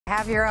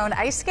Have your own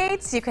ice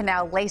skates? You can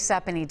now lace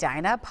up in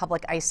Edina.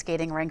 Public ice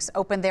skating rinks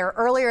opened there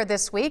earlier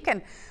this week,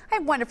 and I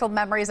have wonderful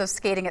memories of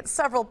skating at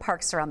several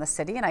parks around the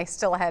city, and I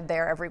still head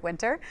there every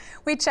winter.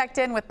 We checked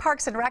in with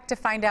Parks and Rec to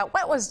find out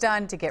what was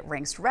done to get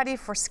rinks ready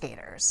for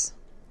skaters.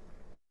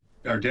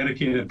 Our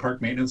dedicated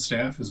park maintenance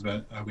staff has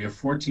been, we have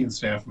 14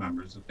 staff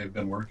members that they've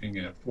been working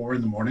at 4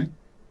 in the morning,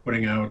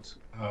 putting out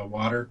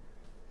water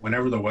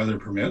whenever the weather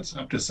permits,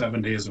 up to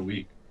 7 days a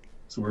week.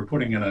 So we're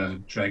putting in a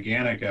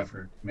gigantic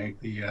effort to make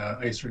the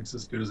ice rinks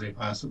as good as they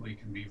possibly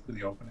can be for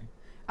the opening.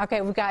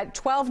 Okay, we've got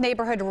 12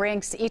 neighborhood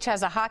rinks. Each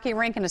has a hockey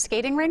rink and a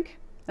skating rink.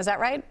 Is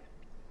that right?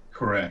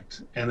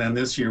 Correct. And then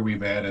this year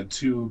we've added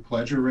 2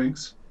 pleasure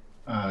rinks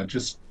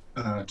just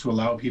to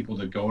allow people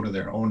to go to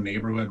their own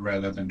neighborhood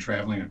rather than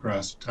traveling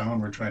across town.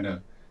 We're trying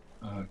to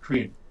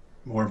create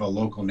more of a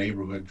local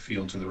neighborhood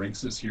feel to the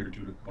rinks this year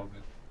due to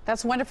COVID.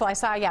 That's wonderful. I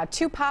saw,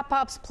 2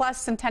 pop-ups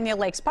plus Centennial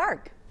Lakes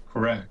Park.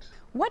 Correct.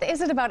 What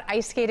is it about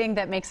ice skating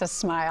that makes us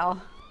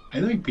smile? I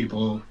think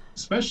people,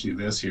 especially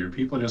this year,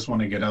 people just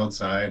want to get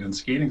outside, and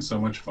skating's so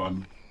much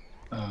fun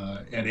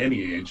at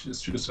any age.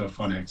 It's just a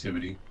fun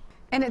activity.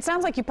 And it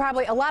sounds like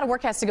a lot of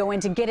work has to go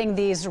into getting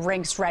these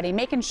rinks ready,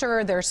 making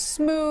sure they're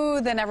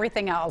smooth and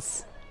everything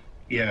else.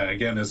 Yeah,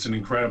 again, it's an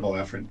incredible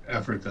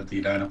effort that the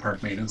Edina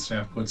Park maintenance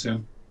staff puts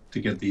in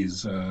to get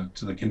these to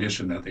the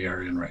condition that they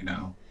are in right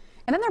now.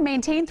 And then they're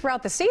maintained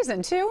throughout the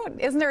season, too.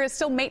 Isn't there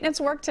still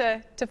maintenance work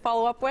to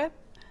follow up with?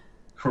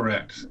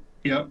 Correct.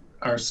 Yep.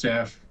 Our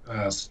staff,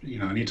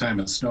 anytime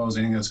it snows,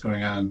 anything that's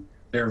going on,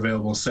 they're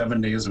available 7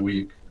 days a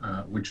week,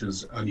 which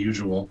is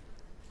unusual.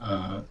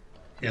 And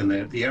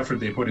the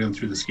effort they put in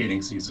through the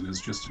skating season is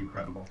just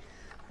incredible.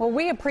 Well,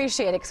 we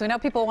appreciate it because we know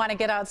people want to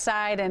get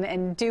outside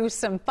and do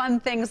some fun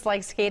things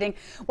like skating.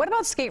 What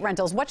about skate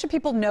rentals? What should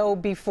people know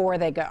before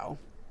they go?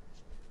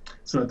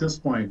 So at this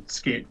point,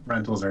 skate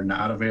rentals are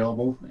not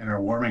available, and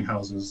our warming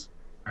houses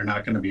are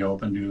not going to be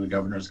open due to the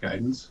governor's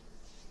guidance.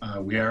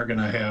 We are going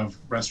to have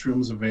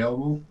restrooms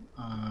available,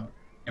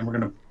 and we're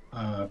going to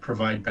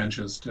provide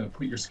benches to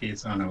put your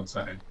skates on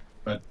outside.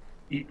 But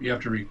you have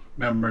to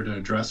remember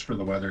to dress for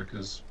the weather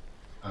because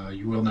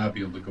you will not be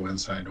able to go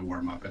inside to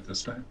warm up at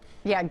this time.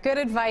 Yeah, good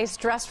advice.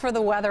 Dress for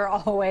the weather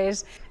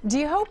always. Do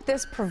you hope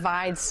this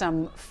provides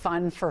some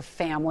fun for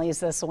families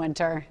this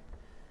winter?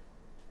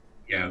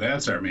 Yeah,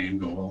 that's our main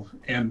goal.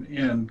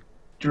 And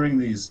during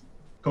these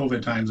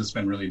COVID times, it's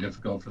been really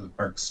difficult for the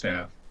park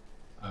staff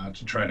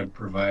to try to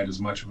provide as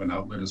much of an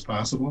outlet as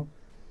possible.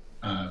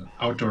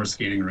 Outdoor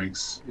skating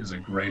rinks is a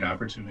great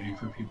opportunity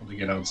for people to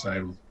get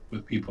outside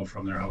with people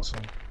from their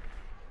household.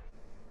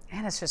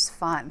 And it's just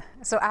fun.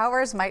 So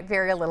hours might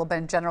vary a little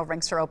bit. General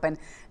rinks are open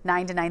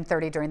 9 to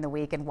 9:30 during the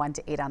week and 1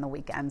 to 8 on the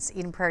weekends.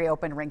 Eden Prairie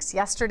opened rinks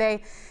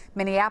yesterday.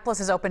 Minneapolis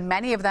has opened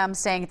many of them,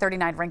 saying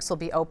 39 rinks will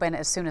be open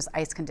as soon as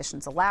ice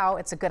conditions allow.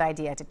 It's a good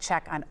idea to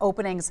check on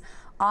openings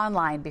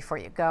online before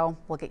you go.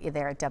 We'll get you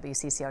there at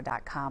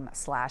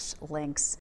WCCO.com/links.